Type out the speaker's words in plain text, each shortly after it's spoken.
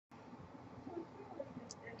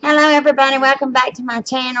everybody, welcome back to my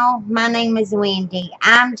channel. My name is Wendy.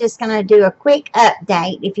 I'm just going to do a quick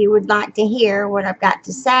update. If you would like to hear what I've got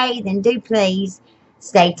to say, then do please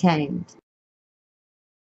stay tuned.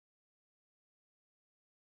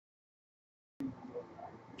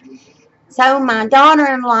 So my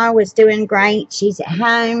daughter-in-law was doing great. She's at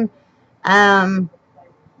home. Um,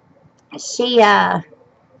 she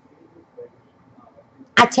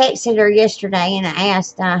I texted her yesterday and I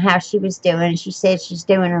asked how she was doing. She said she's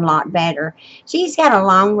doing a lot better. She's got a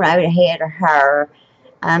long road ahead of her.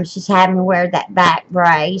 She's having to wear that back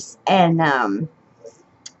brace, and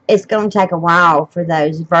it's going to take a while for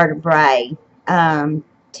those vertebrae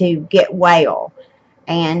to get well.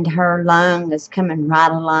 And her lung is coming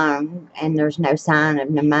right along, and there's no sign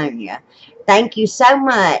of pneumonia. Thank you so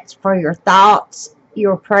much for your thoughts,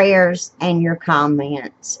 your prayers, and your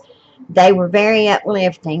comments. They were very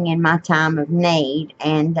uplifting in my time of need,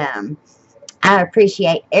 and I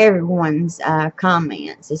appreciate everyone's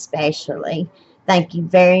comments, especially. Thank you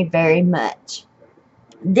very, very much.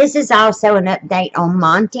 This is also an update on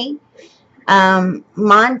Monty.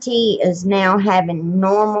 Monty is now having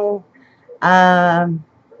normal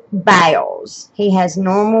bowels. He has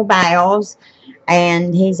normal bowels,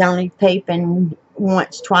 and he's only pooping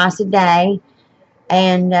once, twice a day.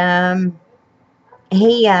 And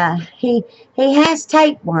he has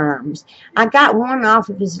tapeworms. I got one off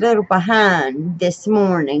of his little behind this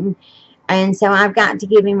morning, and so I've got to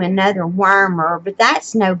give him another wormer, but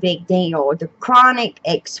that's no big deal. The chronic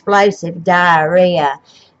explosive diarrhea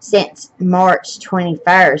since March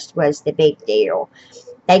 21st was the big deal.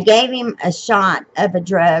 They gave him a shot of a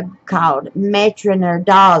drug called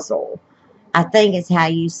metronidazole. I think is how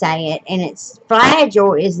you say it, and it's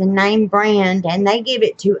Fragile is the name brand, and they give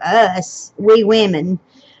it to us, we women,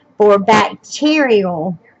 for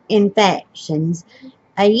bacterial infections.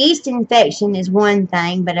 A yeast infection is one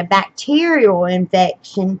thing, but a bacterial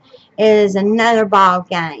infection is another ball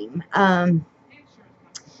game.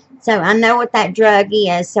 So I know what that drug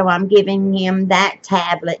is, so I'm giving him that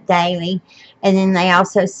tablet daily, and then they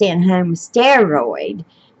also sent home a steroid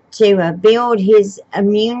to build his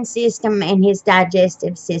immune system and his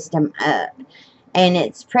digestive system up, and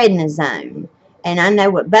it's prednisone. And I know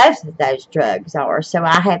what both of those drugs are, so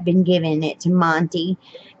I have been giving it to Monty,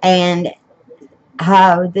 and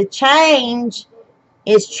the change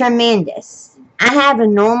is tremendous. I have a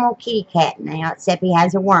normal kitty cat now, except he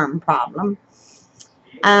has a worm problem.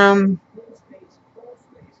 I'm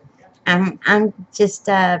just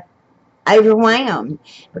overwhelmed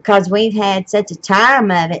because we've had such a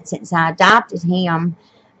time of it since I adopted him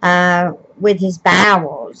with his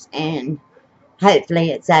bowels, and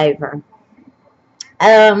hopefully it's over.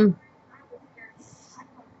 I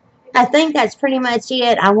think that's pretty much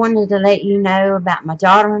it. I wanted to let you know about my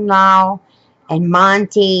daughter-in-law and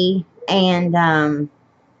Monty, and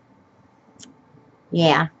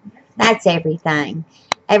yeah, that's everything.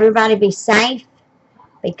 Everybody be safe,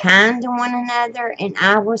 be kind to one another, and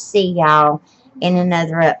I will see y'all in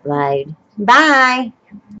another upload. Bye.